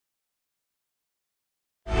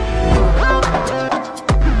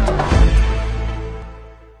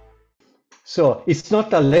So it's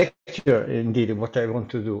not a lecture, indeed, what I want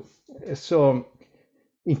to do. So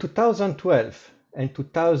in 2012 and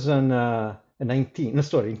 2019, no,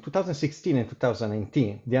 sorry, in 2016 and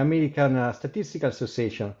 2019, the American Statistical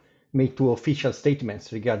Association made 2 official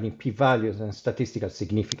statements regarding p-values and statistical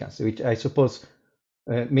significance, which I suppose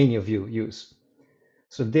many of you use.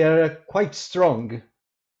 So they are quite strong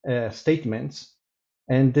statements,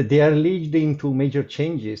 and they are leading to major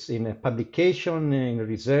changes in publication, in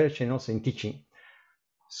research, and also in teaching.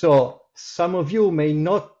 So some of you may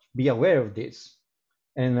not be aware of this,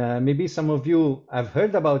 and maybe some of you have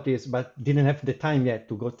heard about this, but didn't have the time yet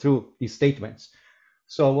to go through these statements.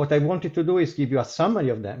 So what I wanted to do is give you a summary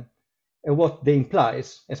of them and what they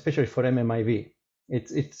implies, especially for MMIV.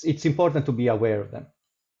 It's important to be aware of them.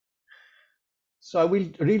 So I will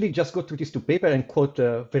really just go through these 2 papers and quote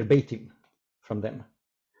verbatim from them.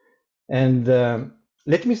 And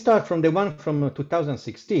let me start from the one from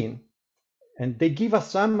 2016. And they give a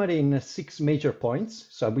summary in 6 major points.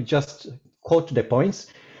 So I will just quote the points.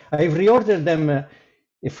 I've reordered them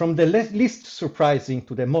from the least surprising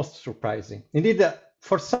to the most surprising. Indeed,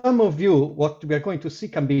 for some of you, what we are going to see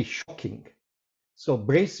can be shocking. So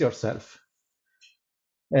brace yourself.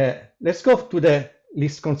 Let's go to the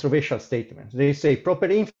least controversial statement. They say proper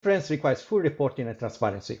inference requires full reporting and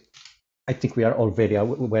transparency. I think we are all very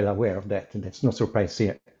well aware of that, and there's no surprise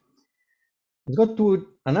here. Let's go to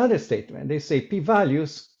another statement. They say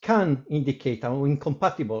p-values can indicate how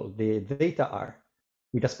incompatible the data are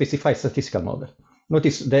with a specified statistical model.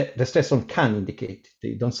 Notice that the stress on can indicate.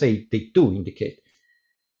 They don't say they do indicate.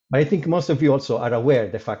 But I think most of you also are aware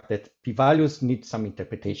of the fact that p-values need some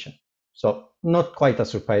interpretation. So not quite a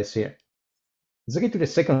surprise here. Let's get to the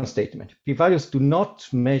second statement. P-values do not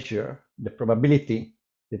measure the probability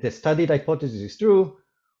that the studied hypothesis is true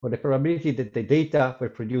or the probability that the data were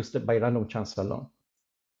produced by random chance alone.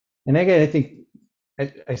 And again, I think,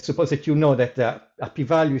 I suppose that you know that a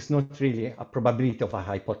p-value is not really a probability of a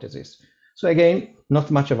hypothesis. So again, not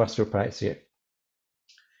much of a surprise here.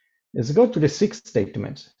 Let's go to the 6th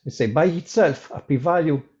statement. They say, by itself, a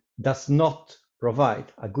p-value does not provide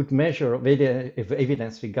a good measure of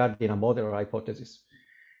evidence regarding a model or hypothesis.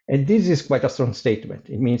 And this is quite a strong statement.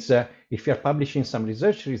 It means if you are publishing some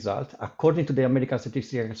research result, according to the American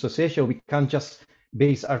Statistical Association, we can't just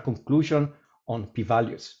base our conclusion on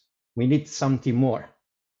p-values. We need something more.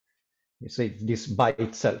 You say this by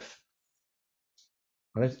itself.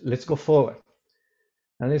 Let's go forward.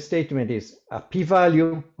 Another statement is a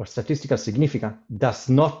p-value or statistical significance does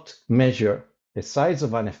not measure the size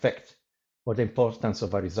of an effect or the importance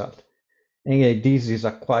of a result. And this is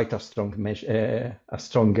quite a strong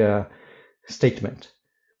statement.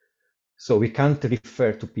 So we can't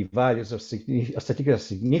refer to p-values or statistical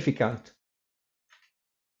significance,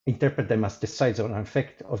 interpret them as the size of an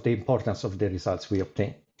effect of the importance of the results we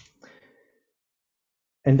obtain.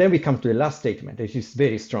 And then we come to the last statement, which is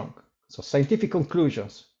very strong. So scientific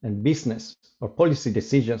conclusions and business or policy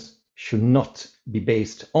decisions should not be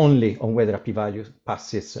based only on whether a p-value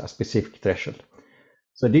passes a specific threshold.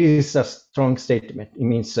 So this is a strong statement. It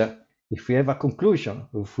means if we have a conclusion,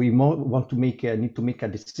 if we want to need to make a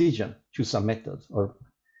decision, choose a method or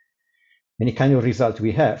any kind of result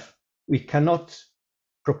we have, we cannot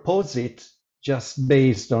propose it just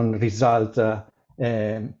based on result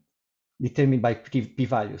determined by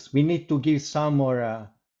p-values. We need to give some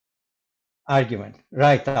more argument,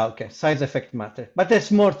 right? Okay, size effect matter, but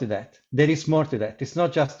there's more to that. There is more to that. It's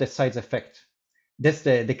not just the size effect. That's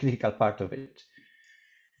the critical part of it.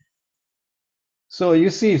 So you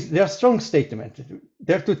see, there are strong statements.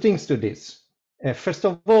 There are 2 things to this. First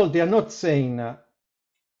of all, they are not saying,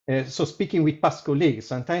 so speaking with past colleagues,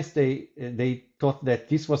 sometimes they thought that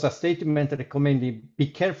this was a statement recommending be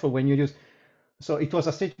careful when you use. So it was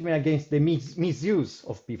a statement against the misuse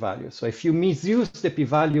of p-value. So if you misuse the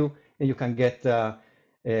p-value, you can get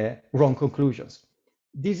wrong conclusions.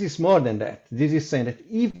 This is more than that. This is saying that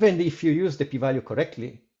even if you use the p-value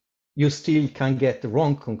correctly, you still can get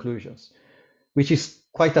wrong conclusions, which is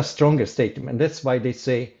quite a stronger statement. That's why they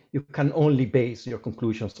say you can only base your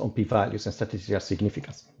conclusions on p-values and statistical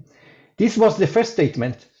significance. This was the first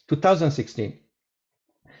statement, 2016.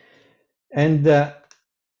 And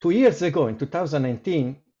 2 years ago, in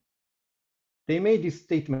 2019, they made this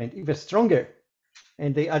statement even stronger,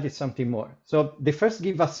 and they added something more. So they first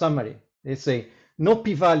give a summary. They say, no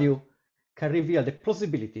p-value can reveal the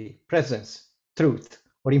plausibility, presence, truth,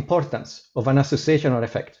 or importance of an association or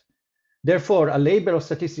effect. Therefore, a label of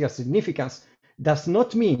statistical significance does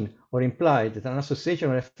not mean or imply that an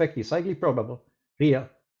association or effect is highly probable, real,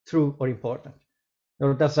 true, or important.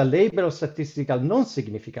 Nor does a label of statistical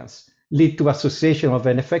non-significance lead to association of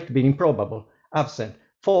an effect being improbable, absent,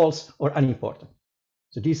 false, or unimportant.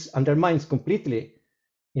 So this undermines completely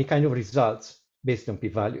any kind of results based on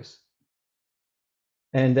p-values.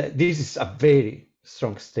 And this is a very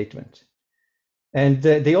strong statement. And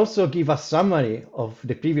they also give a summary of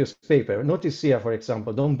the previous paper. Notice here, for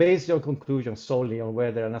example, don't base your conclusion solely on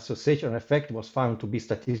whether an association effect was found to be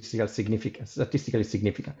statistically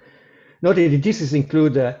significant. Notice that this is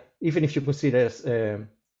include even if you consider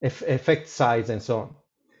effect size and so on.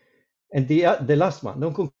 And the last one,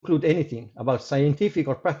 don't conclude anything about scientific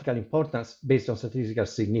or practical importance based on statistical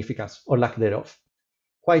significance or lack thereof.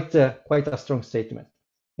 Quite a strong statement.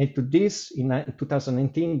 And to this, in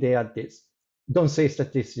 2019, they add this. Don't say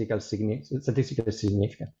statistically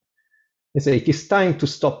significant. They say it is time to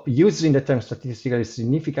stop using the term statistically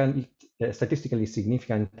significant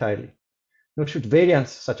entirely. Nor should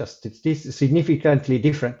variance such as significantly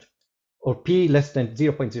different or p less than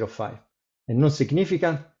 0.05 and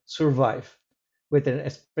non-significant survive, whether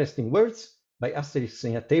expressed in words, by asterisks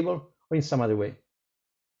in a table, or in some other way.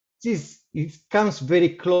 It comes very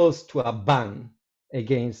close to a ban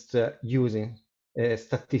against using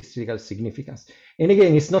statistical significance. And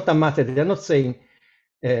again, it's not a matter, they're not saying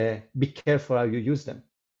be careful how you use them.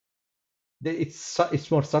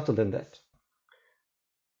 It's more subtle than that.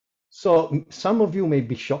 So some of you may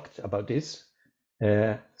be shocked about this.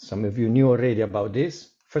 Some of you knew already about this.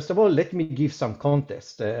 First of all, let me give some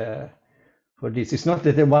context for this. It's not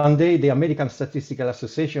that one day the American Statistical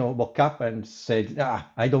Association woke up and said,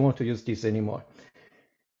 I don't want to use this anymore.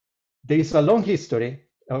 There is a long history,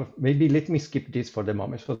 or maybe let me skip this for the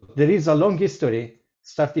moment. So there is a long history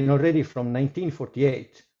starting already from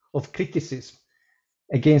 1948 of criticism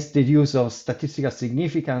against the use of statistical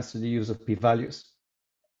significance, the use of p-values.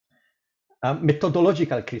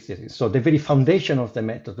 Methodological criticism, so the very foundation of the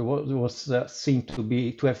method was seen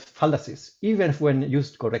to have fallacies, even when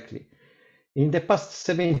used correctly. In the past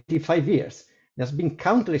 75 years, there's been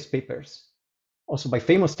countless papers, also by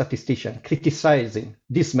famous statisticians, criticizing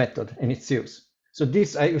this method and its use. So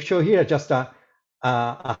this, I show here just a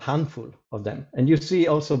handful of them. And you see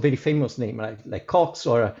also very famous names like Cox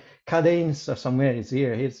or Cadence or somewhere is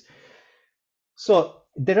here. So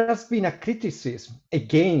there has been a criticism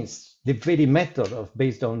against the very method of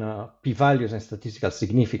based on p-values and statistical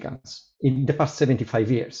significance in the past 75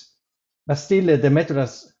 years. But still, the method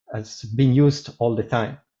has been used all the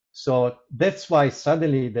time. So that's why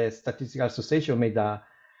suddenly the Statistical Association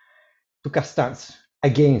took a stance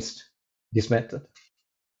against this method.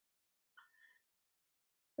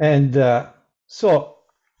 And so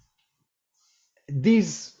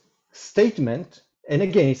this statement, and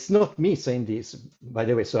again, it's not me saying this, by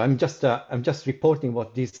the way. So I'm just reporting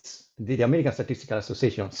what the American Statistical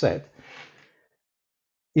Association said,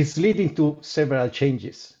 is leading to several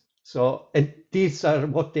changes. So, and these are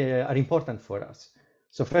what are important for us.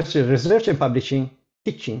 So first, research and publishing,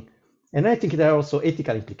 teaching, and I think there are also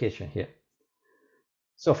ethical implications here.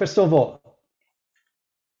 So first of all,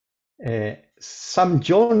 some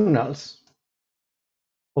journals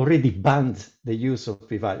already banned the use of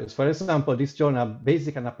p-values. For example, this journal,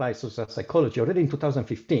 Basic and Applied Social Psychology, already in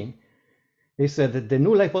 2015, they said that the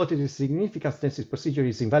null hypothesis significance testing procedure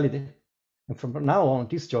is invalid. And from now on,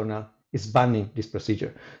 this journal is banning this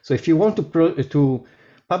procedure. So if you want to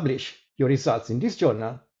publish your results in this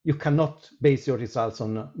journal, you cannot base your results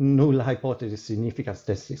on null hypothesis significance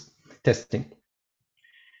testing.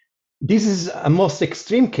 This is a most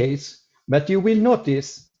extreme case, but you will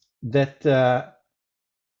notice that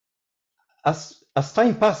as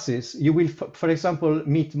time passes, you will, for example,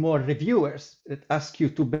 meet more reviewers that ask you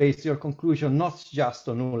to base your conclusion not just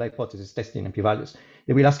on null hypothesis testing and p-values.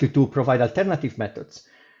 They will ask you to provide alternative methods,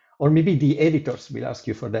 or maybe the editors will ask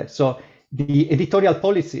you for that. So the editorial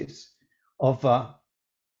policies of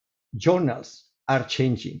journals are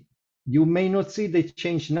changing. You may not see the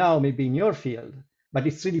change now, maybe in your field, but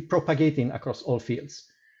it's really propagating across all fields.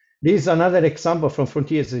 This is another example from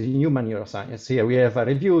Frontiers in Human Neuroscience. Here we have a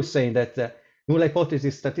review saying that null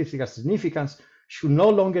hypothesis statistical significance should no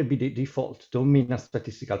longer be the default dominant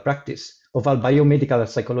statistical practice of all biomedical and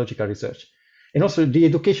psychological research. And also the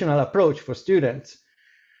educational approach for students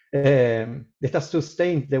that has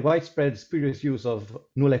sustained the widespread spurious use of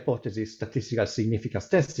null hypothesis statistical significance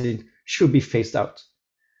testing should be phased out.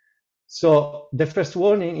 So the first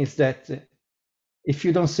warning is that if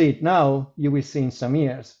you don't see it now, you will see in some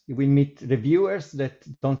years. You will meet reviewers that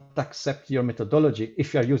don't accept your methodology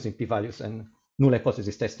if you are using p-values and null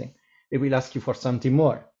hypothesis testing. They will ask you for something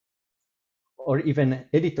more. Or even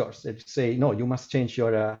editors that say, no, you must change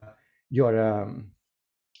your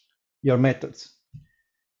methods.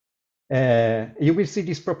 you will see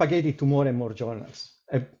this propagated to more and more journals.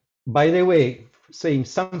 By the way, say in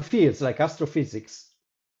some fields like astrophysics,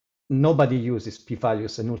 nobody uses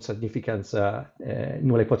p-values and null significance,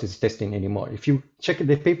 null hypothesis testing anymore. If you check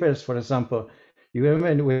the papers, for example, you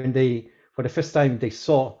remember when they, for the first time, they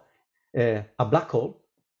saw a black hole,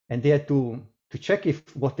 and they had to check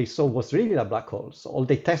if what they saw was really a black hole. So all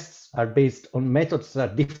the tests are based on methods that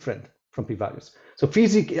are different from p-values. So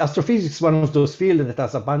astrophysics is one of those fields that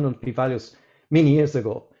has abandoned p-values many years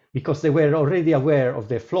ago because they were already aware of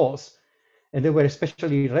their flaws, and they were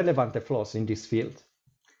especially relevant flaws in this field.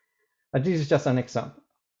 But this is just an example.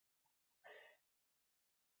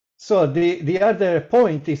 So the other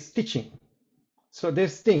point is teaching. So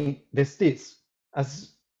there's this.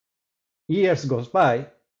 As years goes by,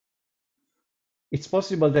 it's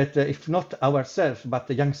possible that if not ourselves, but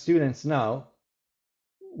the young students now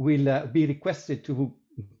will be requested to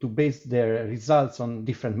base their results on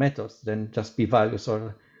different methods than just p-values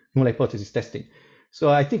or null hypothesis testing. So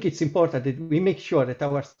I think it's important that we make sure that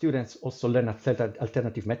our students also learn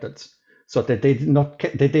alternative methods, so that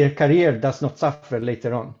that their career does not suffer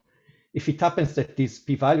later on. If it happens that these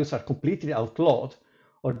p-values are completely outlawed,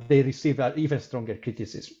 or they receive even stronger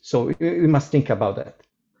criticism. So we must think about that.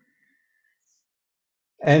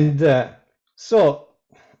 And so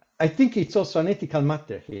I think it's also an ethical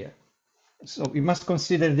matter here. So we must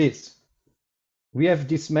consider this. We have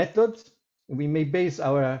this method. We may base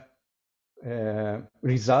our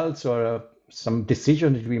results or some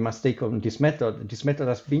decision that we must take on this method. This method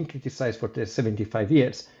has been criticized for 75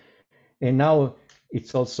 years. And now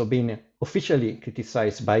it's also been officially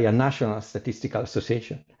criticized by a national statistical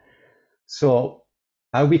association. So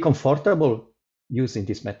are we comfortable using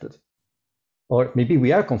this method? Or maybe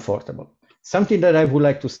we are comfortable. Something that I would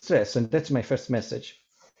like to stress, and that's my first message.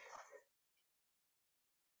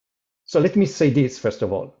 So let me say this, first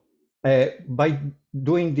of all. By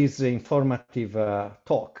doing this informative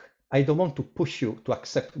talk, I don't want to push you to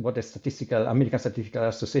accept what the American Statistical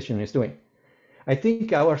Association is doing. I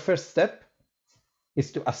think our first step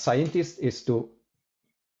is as scientists, is to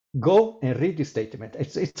go and read this statement.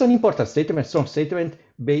 It's an important statement, strong statement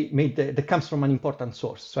that comes from an important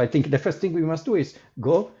source. So I think the first thing we must do is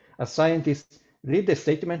go as scientists, read the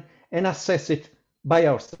statement and assess it by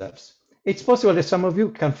ourselves. It's possible that some of you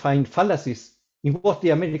can find fallacies in what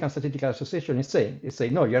the American Statistical Association is saying. They say,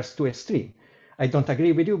 no, you're too extreme. I don't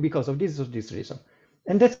agree with you because of this or this reason.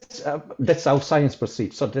 And that's how science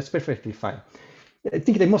proceeds. So that's perfectly fine. I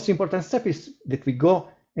think the most important step is that we go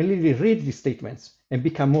and really read these statements and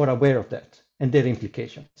become more aware of that and their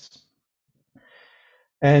implications.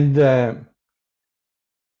 And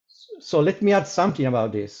so let me add something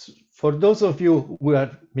about this. For those of you who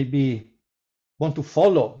are maybe want to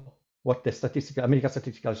follow what the American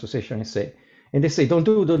Statistical Association is saying, and they say, don't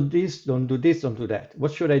do this, don't do this, don't do that.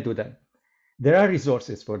 What should I do then? There are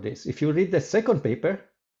resources for this. If you read the second paper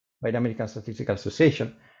by the American Statistical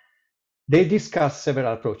Association, they discuss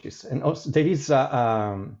several approaches. And also there is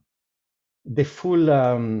the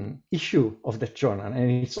full issue of the journal,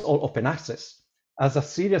 and it's all open access, as a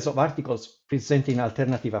series of articles presenting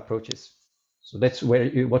alternative approaches. So that's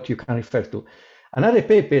what you can refer to. Another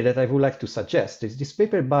paper that I would like to suggest is this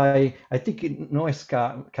paper by, I think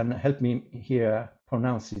Noeska can help me here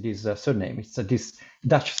pronounce this surname. It's this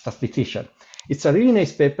Dutch statistician. It's a really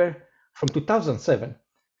nice paper from 2007.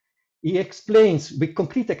 He explains with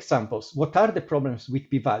concrete examples what are the problems with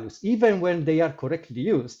p-values, even when they are correctly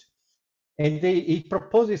used. And he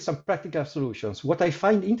proposes some practical solutions. What I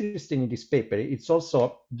find interesting in this paper, it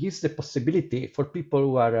also gives the possibility for people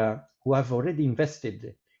who have already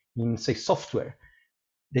invested in, say, software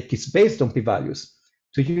that is based on p-values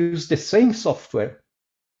to use the same software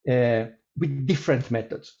with different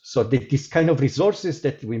methods, so that this kind of resources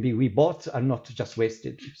that we bought are not just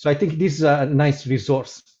wasted. So I think this is a nice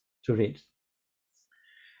resource to read.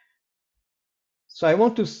 So I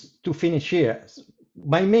want to finish here.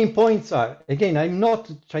 My main points are, again, I'm not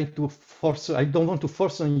trying to force, I don't want to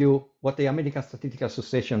force on you what the American Statistical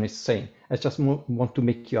Association is saying. I just want to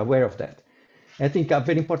make you aware of that. I think a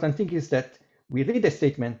very important thing is that we read the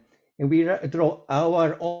statement and we draw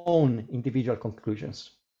our own individual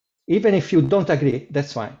conclusions. Even if you don't agree,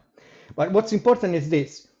 that's fine. But what's important is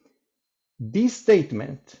this. This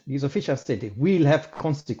statement, this official statement, will have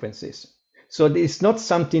consequences. So it's not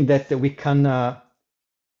something that we can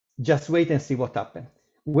just wait and see what happens.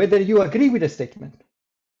 Whether you agree with the statement,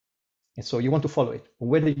 and so you want to follow it, or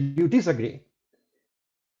whether you disagree,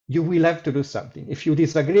 you will have to do something. If you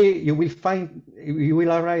disagree, you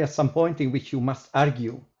will arrive at some point in which you must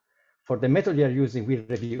argue for the method you are using with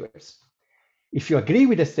reviewers. If you agree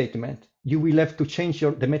with the statement, you will have to change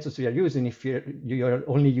the methods you are using if you're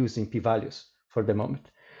only using p-values for the moment.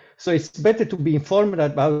 So it's better to be informed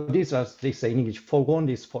about this, as they say in English, forewarned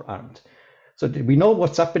is forearmed. So that we know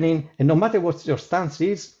what's happening, and no matter what your stance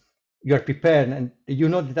is, you're prepared and you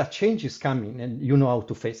know that change is coming and you know how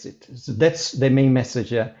to face it. So that's the main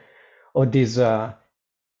message of this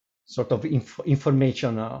sort of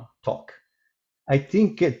information talk. I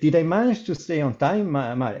think, did I manage to stay on time,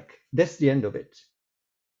 Marek? That's the end of it.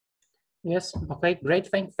 Yes. Okay. Great.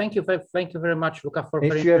 Thank you very much, Luca.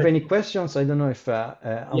 If you have any questions, I don't know if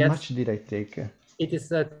how yes. much did I take? It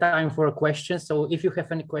is time for questions. So if you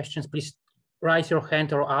have any questions, please raise your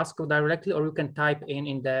hand or ask directly, or you can type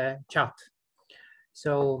in the chat.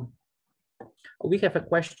 So we have a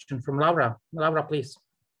question from Laura. Laura, please.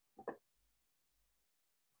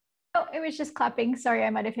 Oh, it was just clapping. Sorry,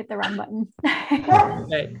 I might have hit the wrong button.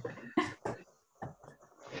 Okay.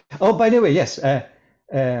 Oh, by the way, yes.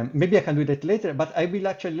 Maybe I can do that later, but I will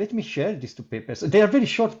actually, let me share these two papers. They are very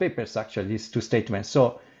short papers, actually, these two statements.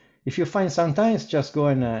 So if you find sometimes, just go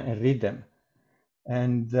and read them.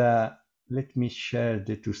 And let me share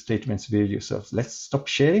the two statements with you. So let's stop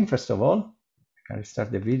sharing, first of all. I can restart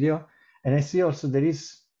the video. And I see also there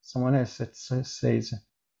is someone else that says,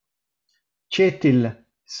 Chetil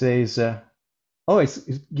says, oh, it's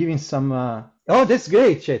giving some, oh, that's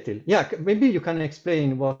great, Chetil. Yeah, maybe you can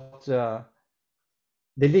explain what the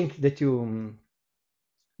link that you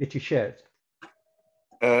shared.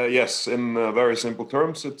 Yes, in very simple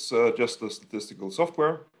terms, it's just a statistical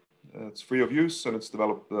software. It's free of use and it's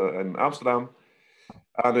developed in Amsterdam,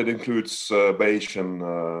 and it includes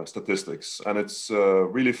Bayesian statistics, and it's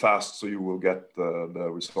really fast, so you will get the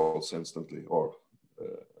results instantly. Or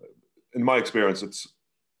in my experience, it's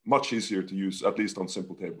much easier to use, at least on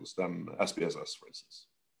simple tables, than SPSS, for instance.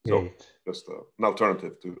 So just an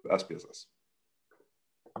alternative to SPSS.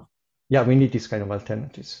 Yeah, we need these kind of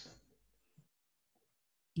alternatives.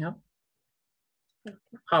 Yeah.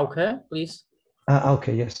 Okay, please.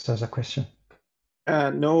 Okay, yes, there's a question.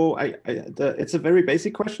 No, it's a very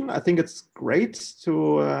basic question. I think it's great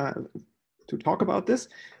to talk about this,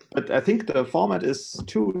 but I think the format is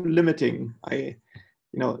too limiting.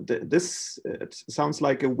 This it sounds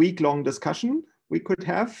like a week-long discussion we could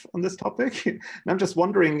have on this topic. And I'm just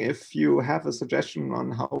wondering if you have a suggestion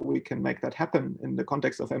on how we can make that happen in the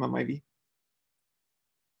context of MMIV.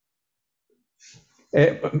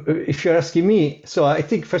 If you're asking me, so I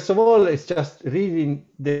think first of all, it's just reading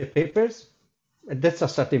the papers. That's a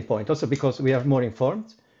starting point, also because we are more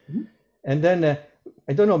informed. Mm-hmm. And then,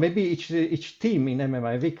 I don't know, maybe each team in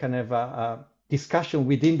MMIV can have a discussion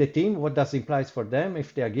within the team, what does it implies for them,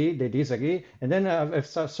 if they agree, they disagree, and then have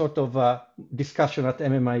some sort of discussion at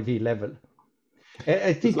MMIV level.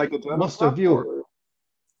 I think like most of you... Or...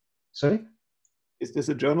 Sorry? Is this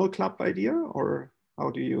a journal club idea, or how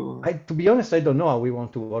do you... To be honest, I don't know how we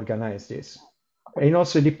want to organize this. And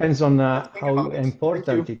also it depends on how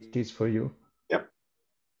important it is for you. Yep.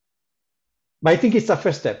 But I think it's a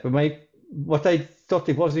first step. What I thought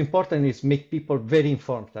it was important is make people very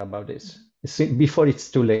informed about this before it's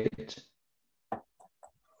too late.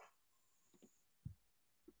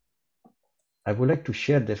 I would like to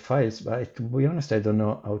share the files, but to be honest, I don't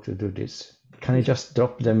know how to do this. Can I just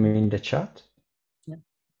drop them in the chat? Yeah.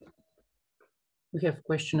 We have a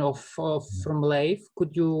question from Leif.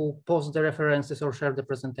 Could you post the references or share the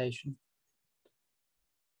presentation?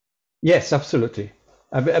 Yes, absolutely.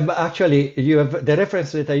 Actually, you have the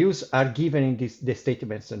references that I use are given in the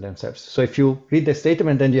statements themselves. So if you read the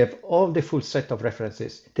statement, then you have all the full set of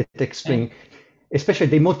references that explain, especially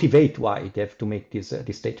they motivate why they have to make this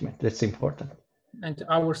statement. That's important. And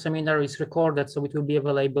our seminar is recorded, so it will be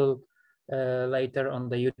available later on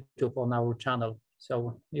the YouTube on our channel.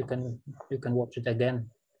 So you can watch it again.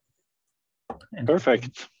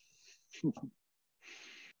 Perfect.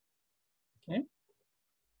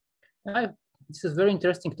 Okay. This is a very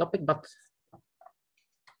interesting topic, but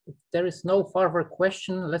if there is no further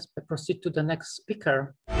question, let's proceed to the next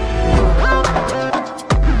speaker.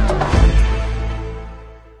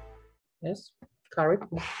 Yes, Kari.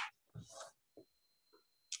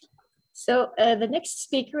 So the next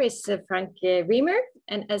speaker is Frank Riemer,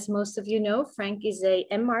 and as most of you know, Frank is a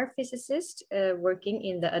MR physicist working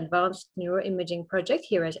in the Advanced Neuroimaging project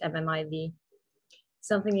here at MMIV.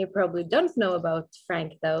 Something you probably don't know about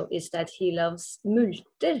Frank, though, is that he loves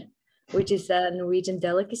multer, which is a Norwegian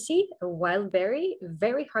delicacy, a wild berry,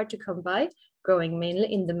 very hard to come by, growing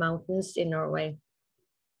mainly in the mountains in Norway.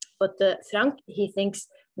 But Frank, he thinks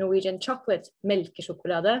Norwegian chocolate,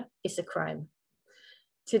 melkesjokolade, is a crime.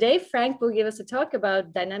 Today, Frank will give us a talk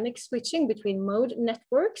about dynamic switching between mode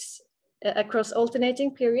networks across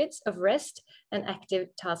alternating periods of rest and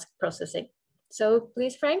active task processing. So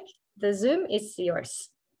please, Frank, the Zoom is yours.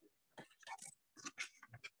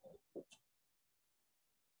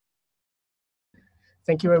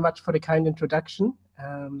 Thank you very much for the kind introduction.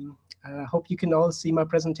 I hope you can all see my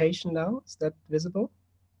presentation now. Is that visible?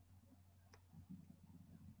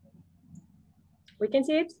 We can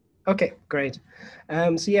see it. Okay, great.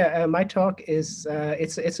 So yeah, my talk is,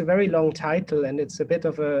 it's a very long title and it's a bit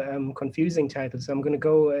of a confusing title. So I'm going to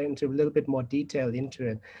go into a little bit more detail into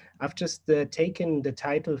it. I've just taken the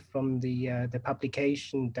title from the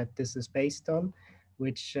publication that this is based on,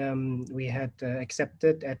 which we had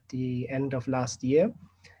accepted at the end of last year.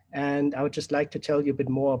 And I would just like to tell you a bit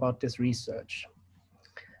more about this research.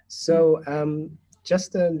 So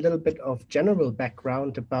just a little bit of general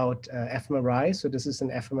background about fMRI. So this is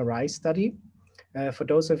an fMRI study. For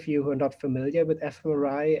those of you who are not familiar with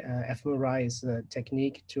fMRI, fMRI is a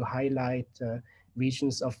technique to highlight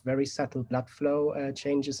regions of very subtle blood flow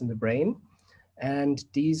changes in the brain. And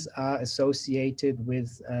these are associated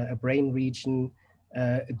with a brain region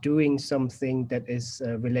doing something that is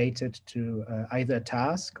related to either a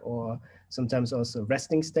task or sometimes also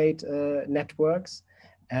resting state networks.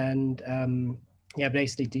 And yeah,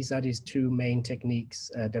 basically these are these two main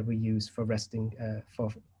techniques that we use for resting for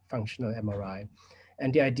functional MRI.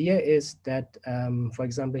 And the idea is that, for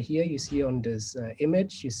example, here you see on this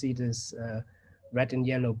image, you see this red and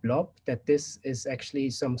yellow blob, that this is actually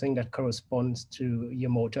something that corresponds to your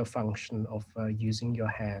motor function of using your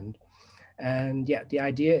hand. And yeah, the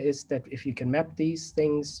idea is that if you can map these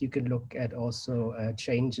things, you can look at also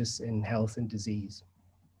changes in health and disease.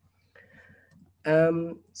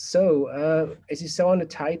 As you saw on the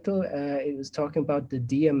title, it was talking about the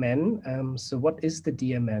DMN. So what is the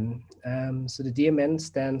DMN? So the DMN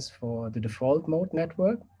stands for the default mode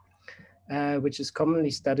network, which is commonly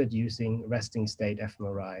studied using resting state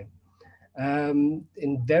fMRI.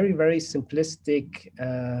 In very, very simplistic,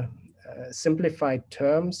 simplified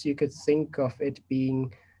terms, you could think of it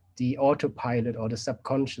being the autopilot or the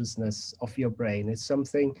subconsciousness of your brain. It's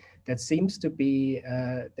something that seems to be,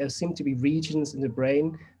 there seem to be regions in the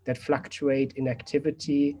brain that fluctuate in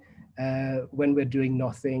activity when we're doing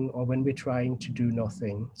nothing or when we're trying to do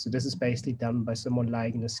nothing. So this is basically done by someone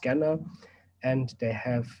lying in a scanner, and they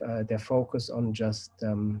have their focus on just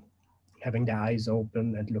having their eyes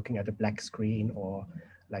open and looking at a black screen, or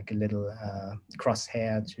like a little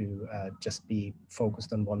crosshair to just be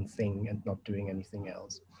focused on one thing and not doing anything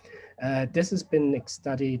else. This has been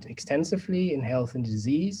studied extensively in health and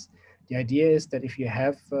disease. The idea is that if you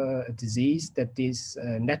have a disease, that these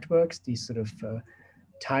networks, these sort of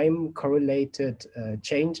time correlated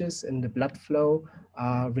changes in the blood flow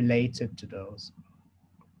are related to those.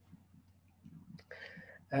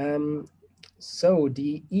 So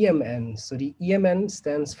the EMN, so the EMN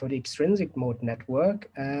stands for the extrinsic mode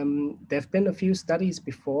network. There have been a few studies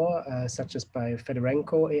before, such as by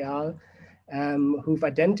Fedorenko et al., who've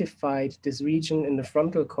identified this region in the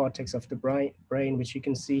frontal cortex of the brain, which you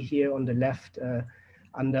can see here on the left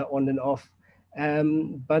under on and off.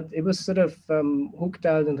 But it was sort of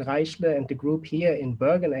Hochdahl and Reichler and the group here in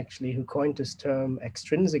Bergen actually who coined this term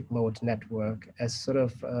extrinsic mode network as sort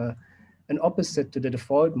of an opposite to the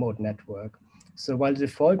default mode network. So while the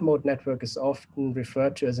default mode network is often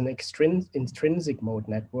referred to as an intrinsic mode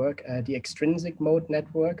network, the extrinsic mode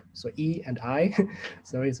network, so E and I,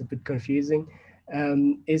 sorry, it's a bit confusing,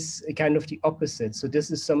 is kind of the opposite. So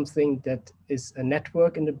this is something that is a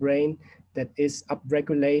network in the brain that is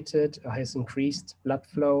upregulated or has increased blood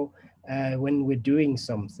flow when we're doing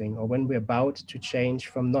something or when we're about to change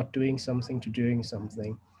from not doing something to doing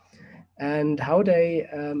something. And how they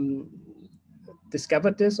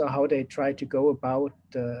discovered this, or how they tried to go about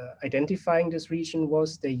identifying this region,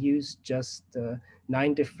 was they used just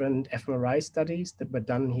 9 different fMRI studies that were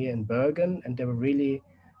done here in Bergen, and there were really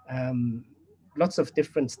lots of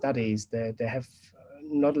different studies. They have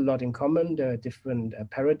not a lot in common. There are different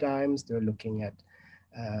paradigms. They're looking at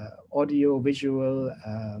audio, visual,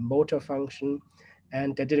 motor function,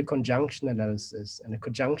 and they did a conjunction analysis. And a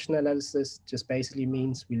conjunction analysis just basically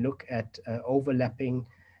means we look at overlapping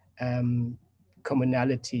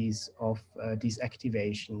commonalities of these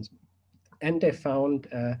activations. And they found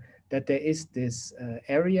that there is this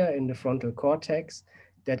area in the frontal cortex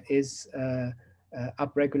that is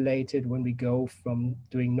upregulated when we go from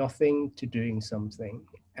doing nothing to doing something.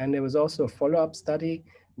 And there was also a follow-up study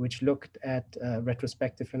which looked at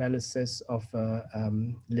retrospective analysis of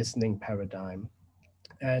listening paradigm.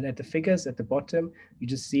 And at the figures at the bottom, you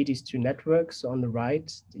just see these 2 networks. So on the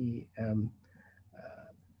right, the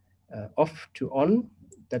off to on,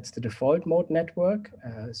 that's the default mode network.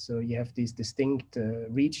 So you have these distinct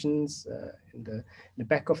regions in the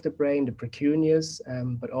back of the brain, the precuneus,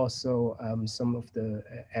 but also some of the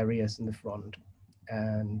areas in the front.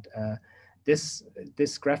 And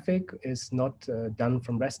this graphic is not done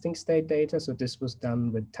from resting state data, so this was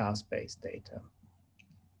done with task-based data.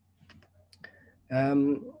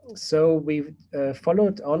 So we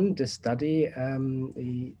followed on this study.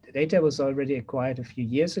 The data was already acquired a few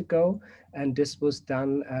years ago, and this was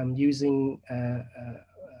done using a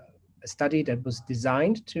study that was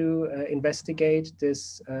designed to investigate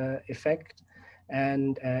this effect,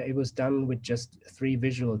 and it was done with just 3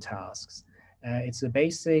 visual tasks. It's a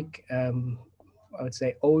basic, I would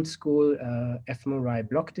say, old school fMRI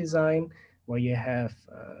block design, where you have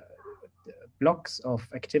blocks of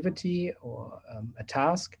activity or a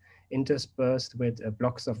task interspersed with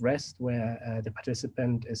blocks of rest, where the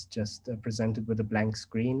participant is just presented with a blank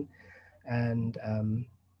screen. And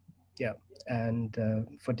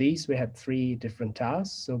for these we had 3 different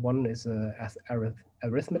tasks. So one is a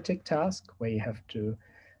arithmetic task, where you have to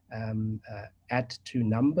add 2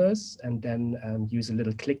 numbers and then use a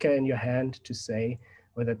little clicker in your hand to say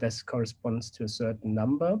whether this corresponds to a certain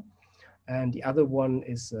number. And the other one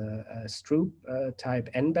is a Stroop type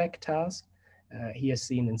NBAC task, here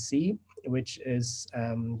seen in C, which is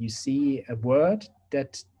you see a word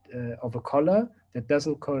that of a color that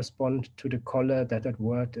doesn't correspond to the color that that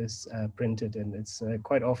word is printed in. It's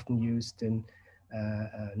quite often used in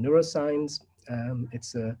neuroscience.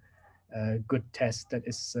 It's a good test that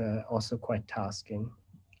is also quite tasking.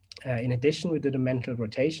 In addition, we did a mental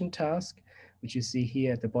rotation task, which you see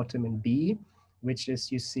here at the bottom in B, which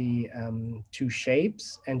is you see 2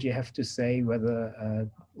 shapes, and you have to say whether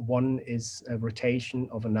one is a rotation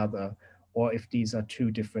of another, or if these are 2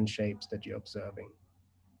 different shapes that you're observing.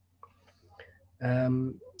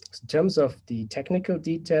 In terms of the technical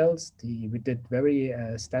details, we did very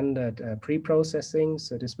standard pre-processing.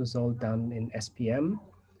 So this was all done in SPM.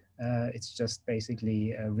 It's just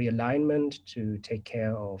basically a realignment to take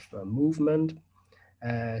care of movement.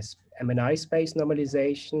 MNI space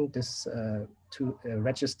normalization, this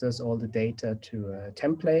registers all the data to a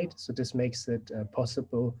template. So this makes it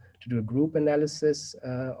possible to do a group analysis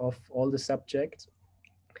of all the subjects,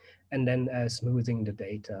 and then smoothing the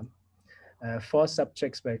data. 4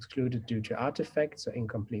 subjects were excluded due to artifacts or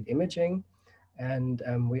incomplete imaging. And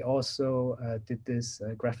we also did this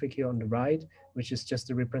graphic here on the right, which is just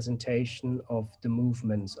a representation of the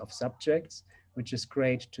movements of subjects, which is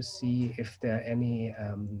great to see if there are any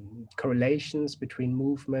correlations between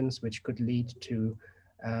movements, which could lead to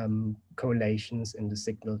correlations in the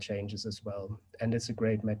signal changes as well. And it's a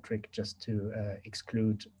great metric just to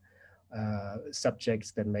exclude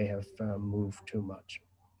subjects that may have moved too much.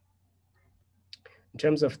 In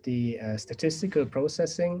terms of the statistical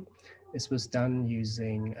processing, this was done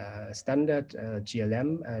using standard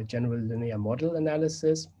GLM, general linear model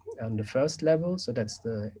analysis on the first level. So that's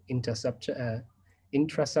the intra-subject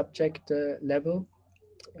level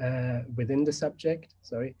within the subject,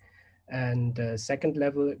 sorry. And second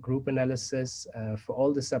level group analysis for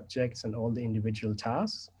all the subjects and all the individual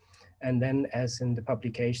tasks. And then, as in the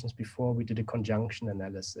publications before, we did a conjunction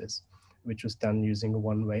analysis, which was done using a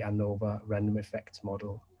one-way ANOVA random effects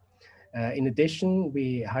model. In addition,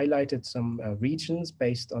 we highlighted some regions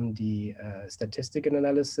based on the statistical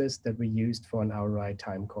analysis that we used for an ROI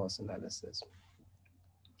time course analysis.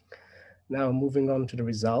 Now, moving on to the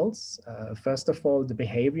results. First of all, the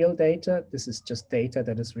behavioral data. This is just data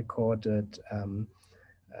that is recorded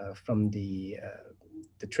from the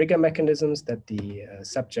trigger mechanisms that the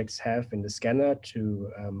subjects have in the scanner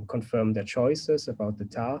to confirm their choices about the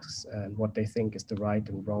tasks and what they think is the right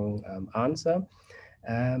and wrong answer.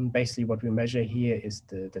 Basically, what we measure here is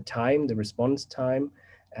the time, the response time,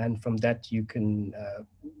 and from that you can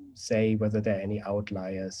say whether there are any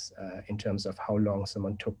outliers in terms of how long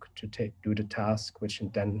someone took to do the task, which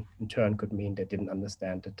then in turn could mean they didn't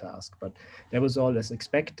understand the task. But that was all as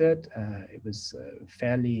expected. It was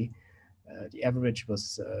fairly, the average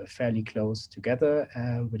was fairly close together,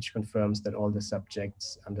 which confirms that all the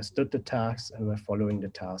subjects understood the tasks and were following the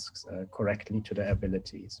tasks correctly to their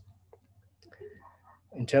abilities.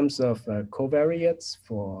 In terms of covariates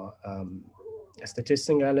for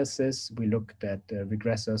statistical analysis, we looked at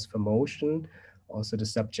regressors for motion, also the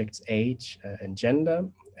subject's age and gender,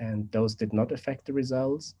 and those did not affect the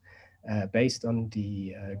results. Based on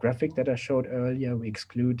the graphic that I showed earlier, we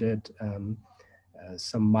excluded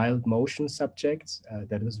some mild motion subjects.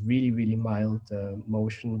 That was really, really mild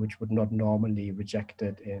motion, which would not normally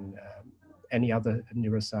rejected in any other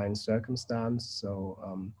neuroscience circumstance. So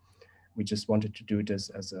we just wanted to do this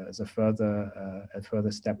as a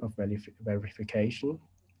further step of verification.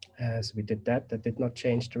 So we did that. That did not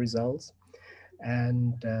change the results.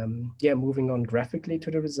 And yeah, moving on graphically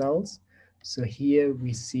to the results. So here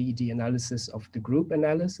we see the analysis of the group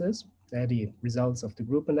analysis, the results of the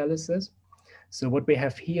group analysis. So what we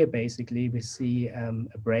have here, basically, we see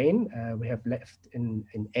a brain. We have left in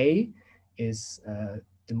A is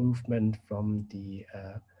the movement from the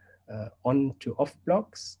on to off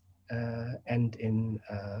blocks, and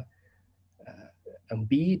on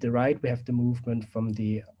B, the right, we have the movement from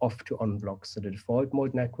the off to on blocks. So the default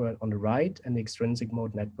mode network on the right and the extrinsic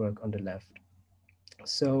mode network on the left.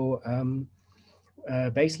 So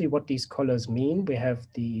basically what these colors mean, we have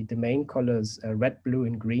the main colors red, blue,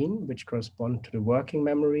 and green, which correspond to the working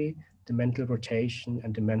memory, the mental rotation,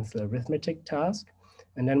 and the mental arithmetic task.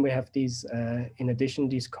 And then we have these, in addition,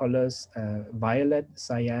 these colors, violet,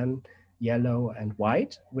 cyan, yellow, and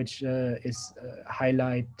white, which is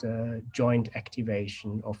highlight joint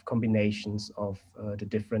activation of combinations of the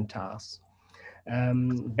different tasks.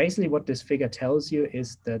 Basically what this figure tells you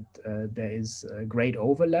is that there is a great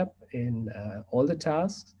overlap in all the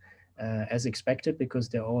tasks, as expected, because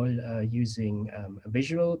they're all using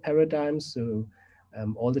visual paradigms. So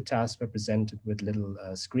all the tasks were presented with little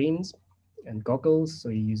screens and goggles. So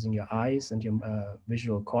you're using your eyes and your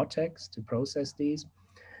visual cortex to process these.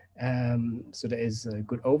 So there is a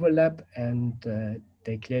good overlap, and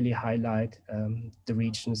they clearly highlight the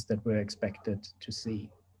regions that we're expected to see.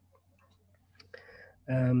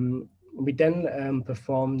 We then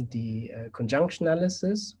perform the conjunction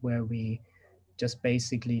analysis, where we just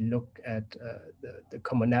basically look at the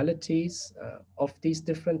commonalities of these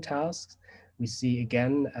different tasks. We see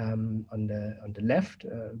again on the left,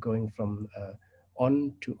 going from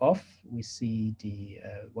on to off, we see the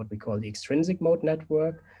what we call the extrinsic mode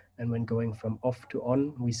network, and when going from off to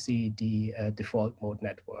on, we see the default mode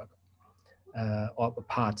network, or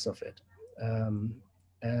parts of it.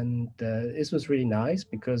 And this was really nice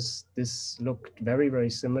because this looked very,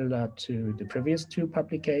 very similar to the previous two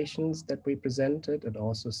publications that we presented, and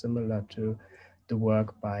also similar to the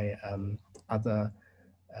work by other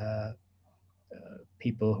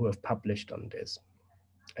people who have published on this.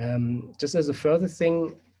 Just as a further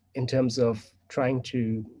thing, in terms of trying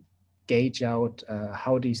to gauge out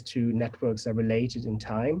how these two networks are related in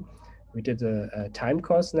time, we did a time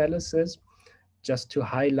course analysis, just to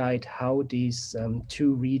highlight how these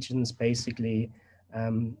two regions basically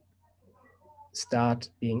start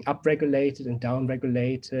being upregulated and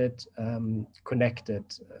downregulated, connected.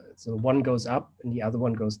 So one goes up and the other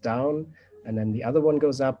one goes down, and then the other one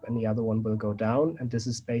goes up and the other one will go down. And this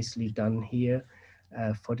is basically done here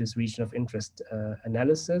for this region of interest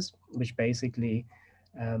analysis, which basically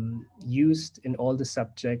used in all the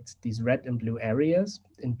subjects these red and blue areas.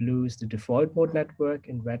 In blue is the default mode network,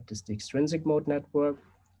 in red is the extrinsic mode network.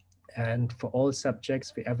 And for all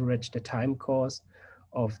subjects, we average the time course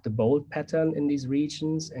of the bold pattern in these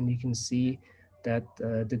regions. And you can see that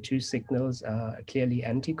the two signals are clearly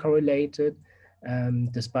anti-correlated,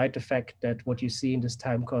 despite the fact that what you see in this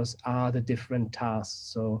time course are the different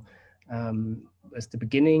tasks. So as the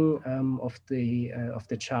beginning of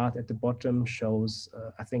the chart at the bottom shows,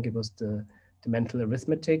 I think it was the mental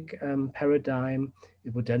arithmetic paradigm.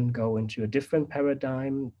 It would then go into a different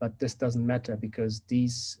paradigm, but this doesn't matter because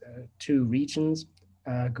these two regions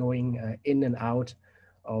are going in and out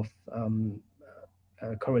of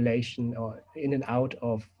correlation, or in and out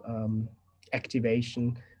of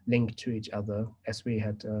activation linked to each other, as we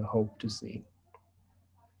had hoped to see.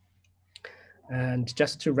 And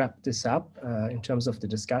just to wrap this up, in terms of the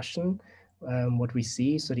discussion, what we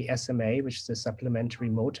see, so the SMA, which is the supplementary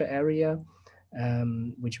motor area,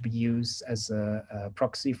 which we use as a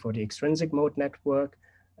proxy for the extrinsic mode network,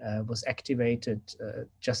 was activated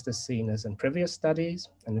just as seen as in previous studies.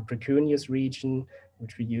 And the precuneus region,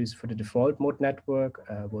 which we use for the default mode network,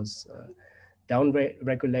 was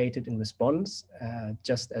down-regulated in response,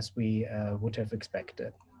 just as we would have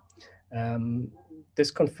expected. This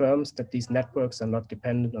confirms that these networks are not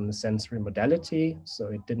dependent on the sensory modality. So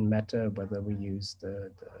it didn't matter whether we used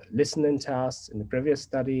the listening tasks in the previous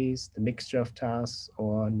studies, the mixture of tasks,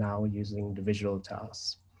 or now using the visual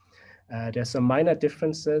tasks. There's some minor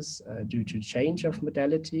differences due to change of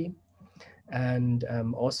modality. And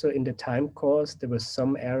also in the time course, there were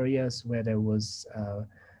some areas where there was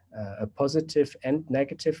a positive and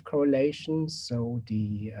negative correlation. So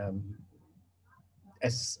the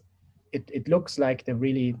it looks like they're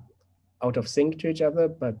really out of sync to each other,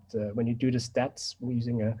 but when you do the stats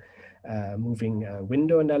using a moving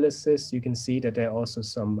window analysis, you can see that there are also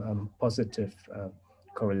some positive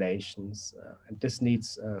correlations. And this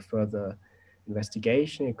needs further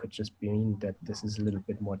investigation. It could just mean that this is a little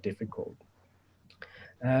bit more difficult.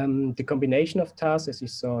 The combination of tasks, as you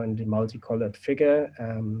saw in the multicolored figure,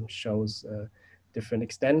 shows different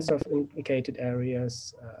extents of indicated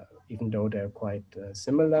areas, even though they're quite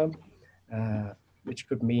similar, which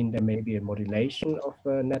could mean there may be a modulation of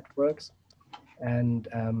networks. And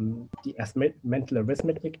the mental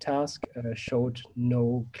arithmetic task showed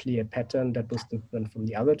no clear pattern that was different from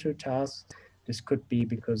the other two tasks. This could be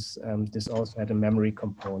because this also had a memory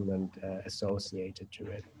component associated to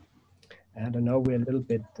it. And I know we're a little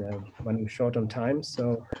bit running short on time,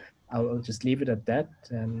 so I'll just leave it at that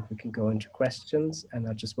and we can go into questions. And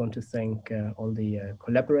I just want to thank all the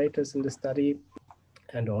collaborators in the study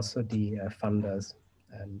and also the funders.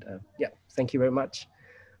 And yeah, thank you very much.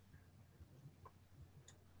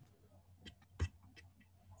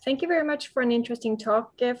 Thank you very much for an interesting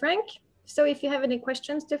talk, Frank. So if you have any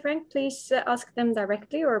questions to Frank, please ask them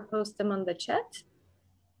directly or post them on the chat.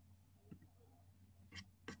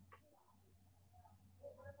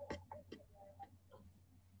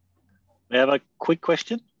 I have a quick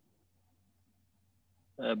question.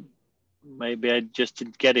 Maybe I just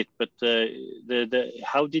didn't get it, but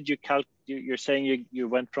how did you you're saying you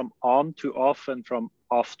went from on to off and from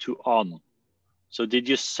off to on. So did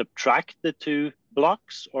you subtract the two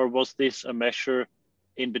blocks, or was this a measure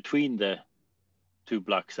in between the two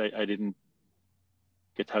blocks? I didn't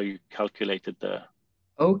get how you calculated the.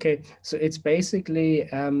 Okay, so it's basically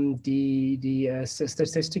the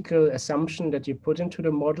statistical assumption that you put into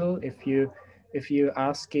the model. If you're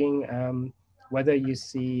asking whether you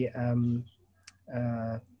see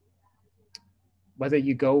whether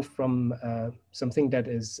you go from something that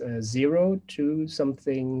is 0 to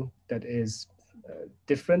something that is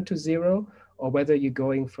different to 0, or whether you're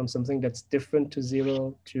going from something that's different to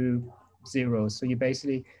 0 to 0. So you're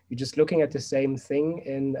just looking at the same thing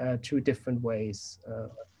in two different ways.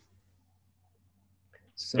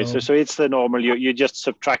 So it's the normal, you just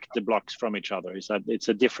subtract the blocks from each other. Is that it's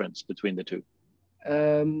a difference between the two?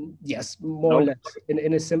 Yes, more or less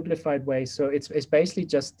in a simplified way. So it's basically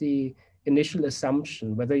just the initial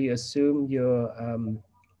assumption, whether you assume your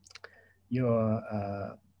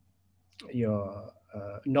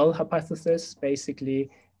null hypothesis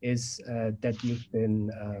basically is that you've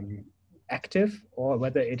been active, or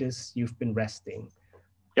whether it is you've been resting.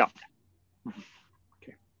 Yeah.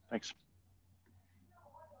 Okay, thanks.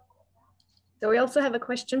 So we also have a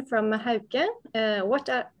question from Hauke. What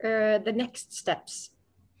are the next steps?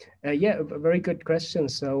 Yeah, a very good question.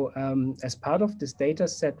 So as part of this data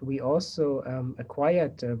set, we also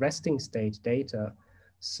acquired resting state data.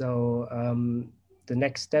 So the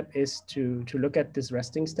next step is to look at this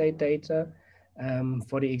resting state data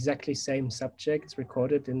for the exactly same subjects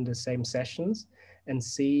recorded in the same sessions and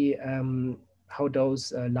see how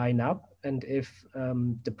those line up, and if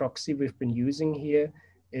the proxy we've been using here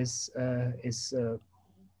is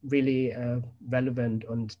really relevant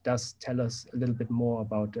and does tell us a little bit more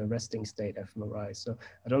about resting state fMRI. So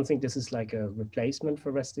I don't think this is like a replacement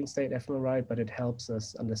for resting state fMRI, but it helps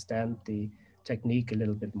us understand the technique a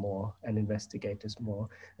little bit more and investigate this more.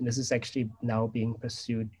 And this is actually now being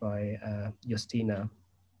pursued by Justina.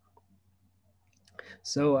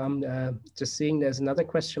 So I'm just seeing there's another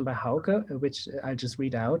question by Hauke, which I'll just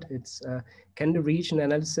read out. It's, can the region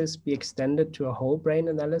analysis be extended to a whole brain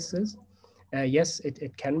analysis? Yes,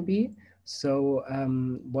 it can be. So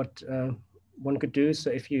what one could do,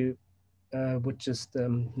 so if you would just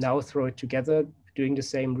now throw it together, doing the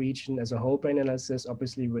same region as a whole brain analysis,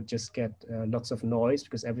 obviously would just get lots of noise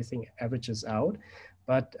because everything averages out.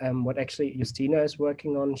 But what actually Justina is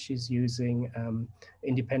working on, she's using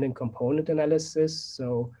independent component analysis.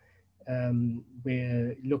 So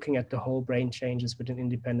we're looking at the whole brain changes with an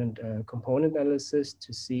independent component analysis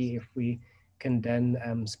to see if we can then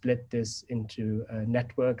split this into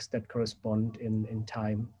networks that correspond in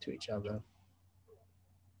time to each other.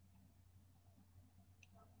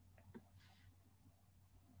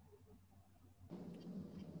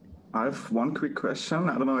 I have one quick question.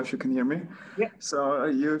 I don't know if you can hear me. Yeah. So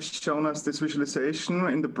you've shown us this visualization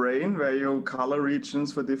in the brain where you color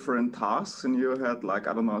regions for different tasks, and you had like,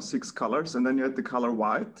 I don't know, 6 colors, and then you had the color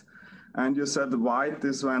white. And you said the white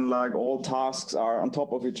is when like all tasks are on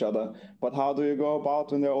top of each other. But how do you go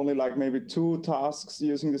about when there are only like maybe 2 tasks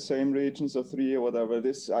using the same regions, or 3 or whatever?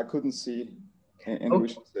 This I couldn't see in the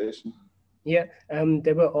visualization. Yeah,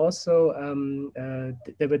 there were also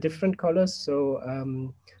there were different colors. So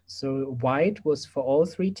so white was for all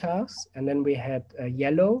 3 tasks, and then we had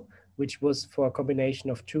yellow, which was for a combination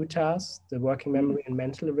of 2 tasks, the working memory and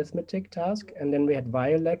mental arithmetic task, and then we had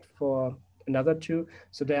violet for another two.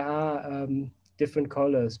 So there are different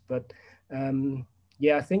colors, but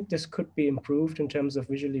yeah, I think this could be improved in terms of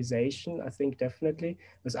visualization. I think definitely,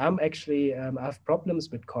 because I'm actually, I have problems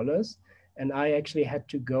with colors, and I actually had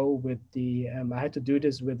to go with the, I had to do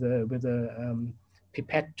this with a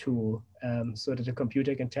pipette tool so that the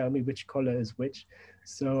computer can tell me which color is which.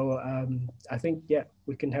 So I think, yeah,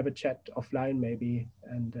 we can have a chat offline maybe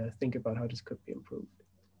and think about how this could be improved.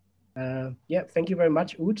 Yeah, thank you very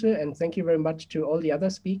much, Ute, and thank you very much to all the other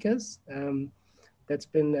speakers. That's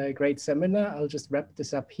been a great seminar. I'll just wrap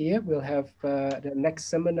this up here. We'll have the next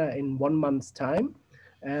seminar in 1 month's time.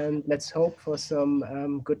 And let's hope for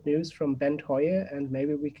some good news from Bent Hoyer, and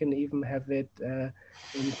maybe we can even have it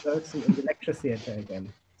in person in the lecture theater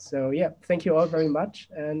again. So yeah, thank you all very much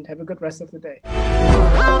and have a good rest of the day.